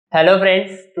Hello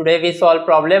friends, today we solve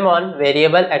problem on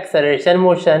variable acceleration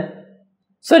motion.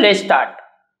 So let's start.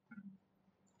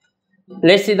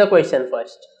 Let's see the question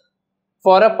first.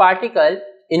 For a particle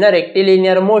in a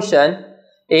rectilinear motion,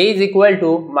 A is equal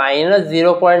to minus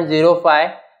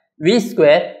 0.05 v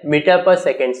square meter per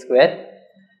second square.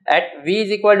 At v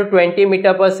is equal to 20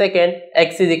 meter per second,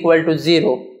 x is equal to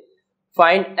 0.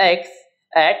 Find x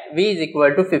at v is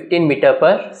equal to 15 meter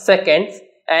per second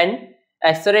and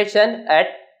acceleration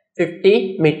at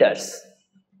 50 meters.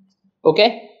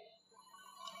 Okay.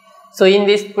 So in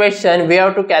this question we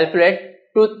have to calculate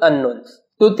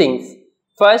two things.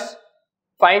 First,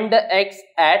 find the x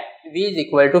at v is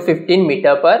equal to 15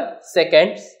 meter per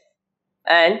second,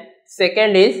 and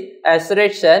second is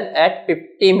acceleration at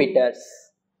 50 meters.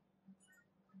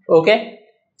 Okay.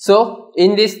 So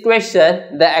in this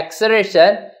question the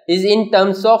acceleration is in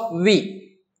terms of v.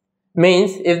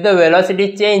 Means if the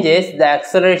velocity changes, the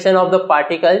acceleration of the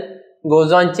particle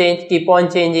goes on keep on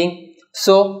changing.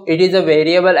 So it is a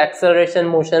variable acceleration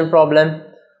motion problem.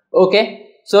 Okay.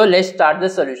 So let's start the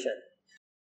solution.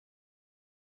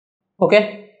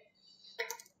 Okay.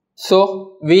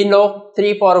 So we know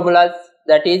three formulas,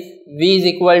 that is v is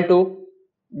equal to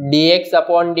dx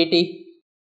upon dt.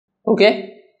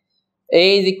 Okay.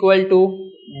 A is equal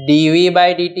to dv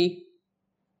by dt.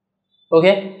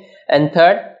 Okay. And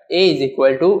third, A is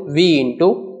equal to v into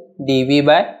dv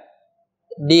by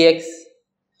dx.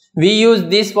 We use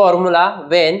this formula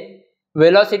when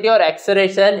velocity or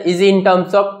acceleration is in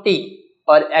terms of t,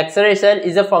 or acceleration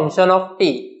is a function of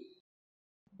t.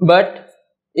 But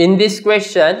in this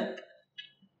question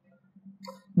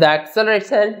the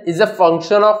acceleration is a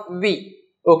function of v.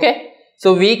 Okay.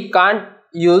 So we can't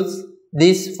use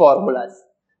these formulas.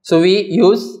 So we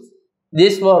use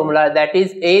this formula, that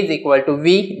is A is equal to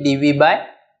v dv by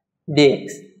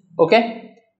dx.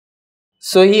 Okay.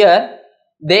 So here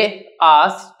they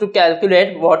ask to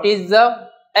calculate what is the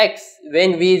x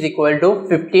when v is equal to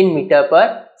 15 meter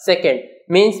per second.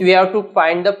 Means we have to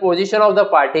find the position of the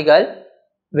particle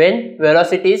when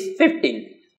velocity is 15.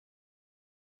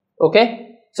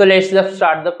 Okay. So let's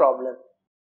start the problem.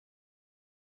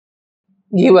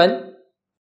 Given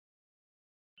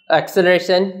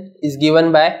acceleration is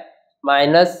given by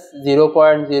minus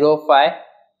 0.05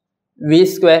 v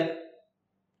square.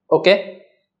 Okay.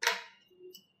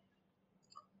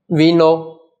 We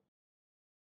know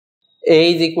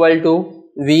A is equal to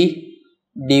v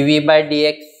dv by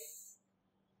dx.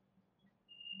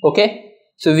 Okay.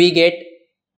 So we get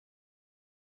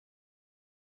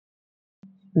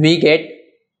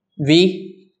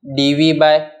v dv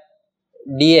by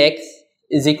dx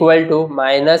is equal to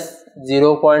minus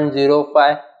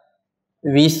 0.05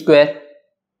 v square.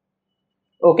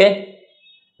 Okay.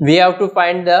 We have to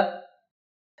find the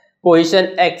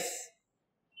position x.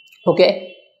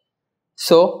 Okay.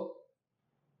 So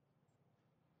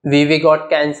v got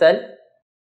cancelled,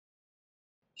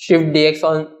 shift dx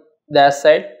on that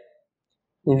side,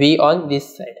 v on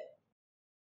this side.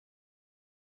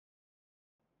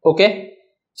 Okay.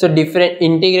 So different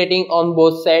integrating on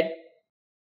both sides.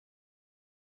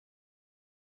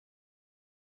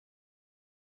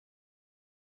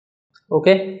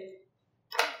 Okay.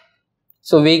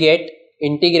 So we get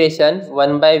integration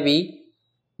 1 by v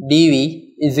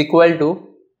dv is equal to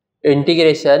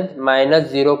integration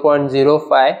minus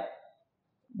 0.05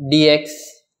 dx.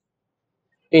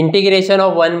 Integration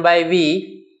of 1 by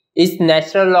v is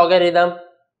natural logarithm.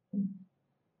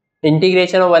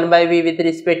 Integration of 1 by v with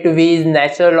respect to v is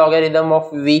natural logarithm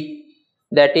of v,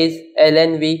 that is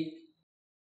ln v.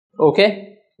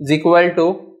 Okay. Is equal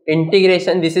to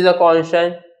integration, this is a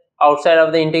constant outside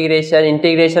of the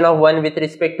integration of 1 with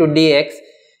respect to dx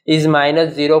is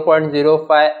minus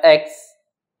 0.05 x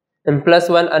and plus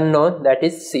 1 unknown, that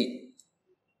is c.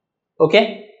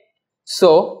 Okay.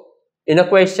 So in a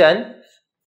question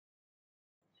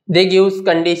they give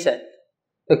condition.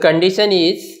 The condition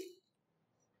is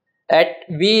at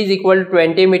v is equal to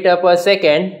 20 meter per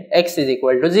second, x is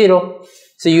equal to 0.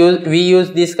 So we use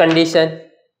this condition.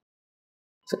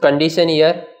 So condition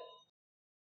here,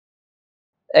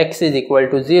 x is equal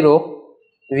to 0,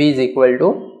 v is equal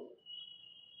to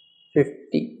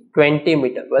 20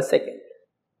 meter per second.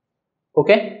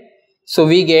 Okay. So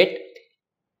we get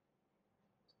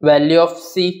value of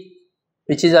c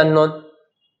which is unknown.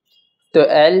 So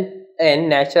ln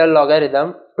natural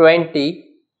logarithm 20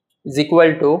 is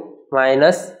equal to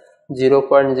minus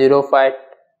 0.05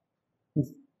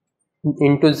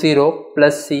 into 0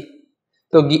 plus c.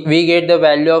 So we get the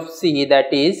value of c,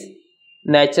 that is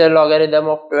natural logarithm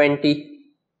of 20.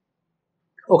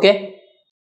 Okay.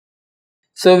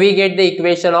 So we get the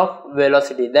equation of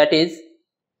velocity, that is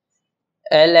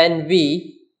ln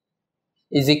v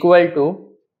is equal to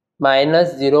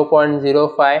minus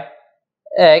 0.05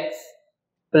 x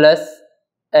plus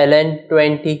ln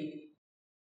 20.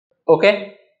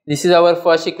 Okay, this is our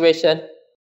first equation.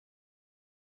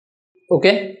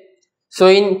 Okay, so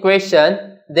in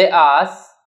question they ask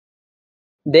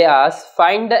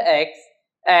find the x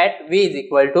at v is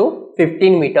equal to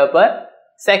 15 meter per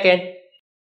second.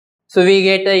 So we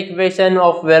get the equation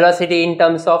of velocity in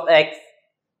terms of x.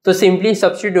 So simply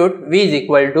substitute v is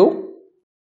equal to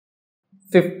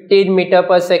 15 meter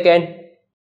per second.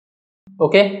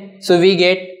 Okay, so we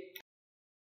get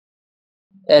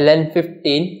ln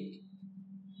 15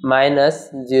 minus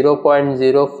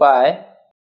 0.05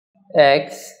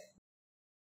 x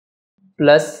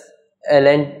plus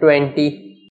ln 20.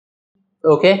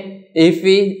 Okay, if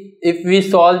we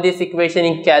solve this equation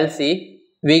in calc,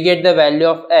 we get the value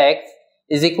of x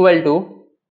is equal to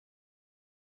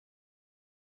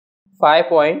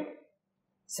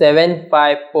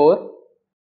 5.754.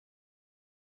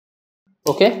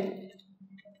 Okay,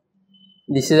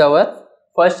 this is our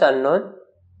first unknown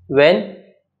when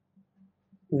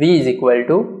v is equal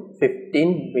to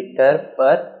 15 meter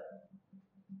per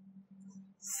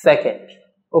second.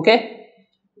 Okay,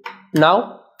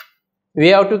 now we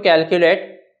have to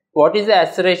calculate what is the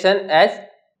acceleration at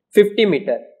 50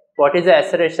 meter. What is the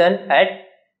acceleration at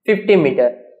 50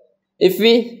 meter? If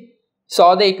we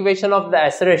saw the equation of the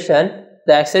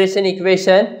acceleration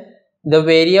equation, the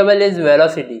variable is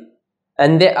velocity,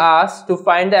 and they asked to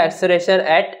find the acceleration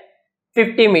at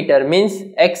 50 meter, means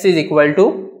x is equal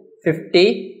to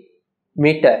 50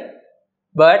 meter.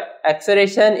 But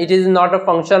acceleration, it is not a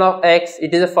function of x,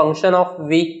 it is a function of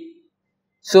v.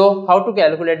 So how to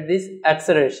calculate this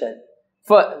acceleration?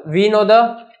 For we know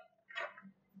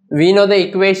the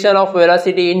equation of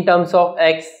velocity in terms of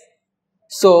x.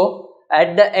 So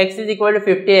at the x is equal to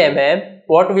 50 mm,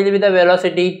 what will be the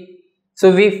velocity?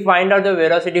 So we find out the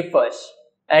velocity first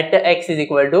at the x is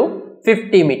equal to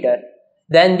 50 meter.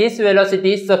 Then this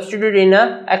velocity is substituted in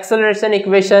a acceleration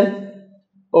equation.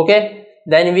 Okay,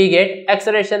 then we get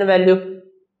acceleration value.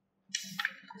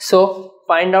 So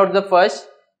find out the first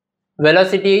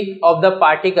velocity of the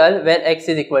particle when x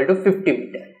is equal to 50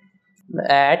 meter.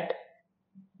 At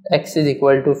x is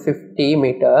equal to 50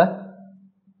 meter,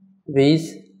 v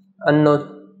is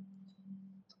unknown.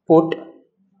 Put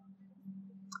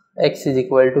x is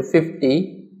equal to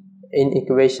 50 in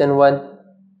equation 1.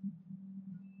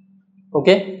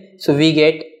 Okay, so we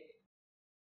get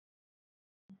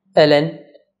ln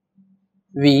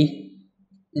v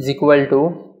is equal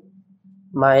to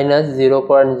minus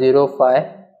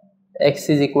 0.05 x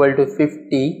is equal to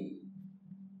 50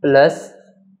 plus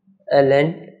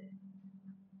ln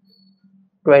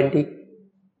 20.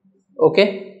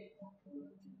 Okay,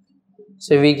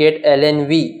 so we get ln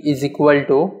v is equal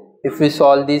to, if we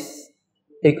solve this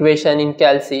equation in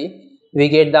calc, we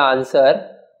get the answer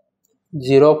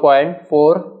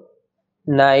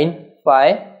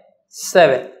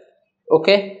 0.4957.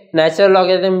 Okay, natural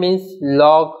logarithm means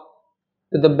log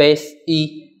to the base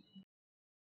e.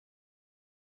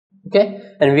 Okay,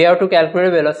 and we have to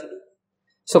calculate velocity.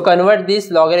 So convert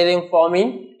this logarithm form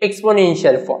in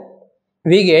exponential form.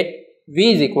 We get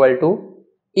v is equal to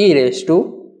e raised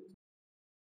to.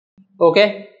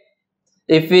 Okay,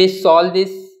 if we solve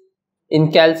this in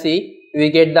calc, we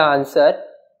get the answer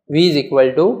v is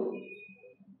equal to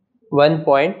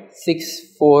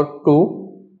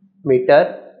 1.642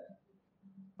 meter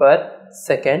per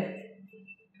second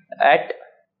at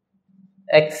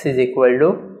x is equal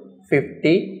to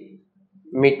 50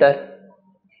 meter.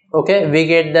 Okay, we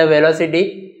get the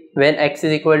velocity when x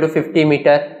is equal to 50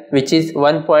 meter, which is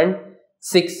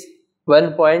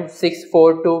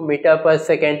 1.642 meter per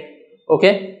second.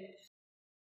 Okay,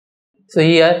 so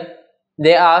here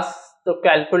they ask to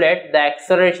calculate the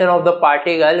acceleration of the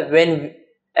particle when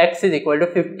x is equal to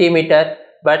 50 meter,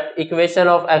 but equation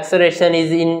of acceleration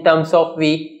is in terms of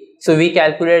v. So we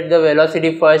calculate the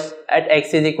velocity first at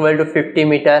x is equal to 50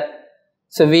 meter.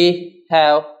 So we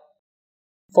have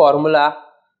formula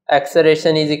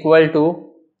acceleration is equal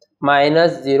to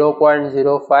minus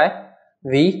 0.05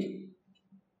 v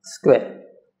square.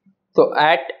 So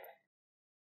at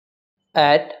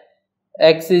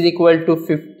x is equal to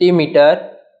 50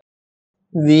 meter,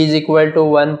 v is equal to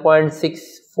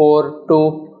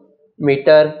 1.642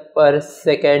 meter per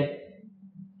second.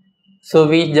 So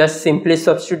we just simply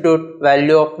substitute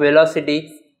value of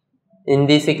velocity in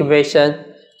this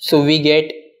equation. So we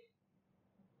get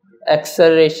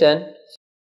acceleration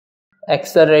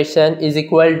is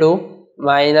equal to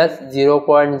minus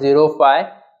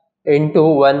 0.05 into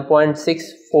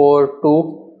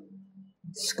 1.642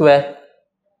 square.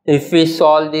 If we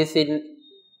solve this in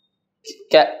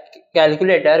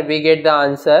calculator, we get the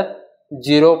answer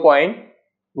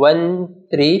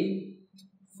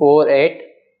 0.1348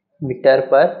 meter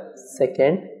per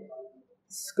second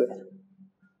square.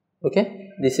 Okay,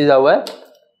 this is our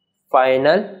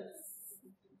final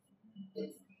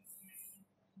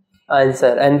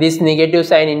answer, and this negative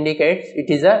sign indicates it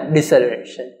is a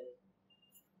deceleration.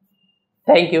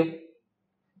 Thank you.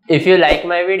 If you like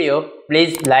my video,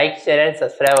 please like, share and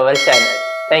subscribe our channel.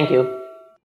 Thank you.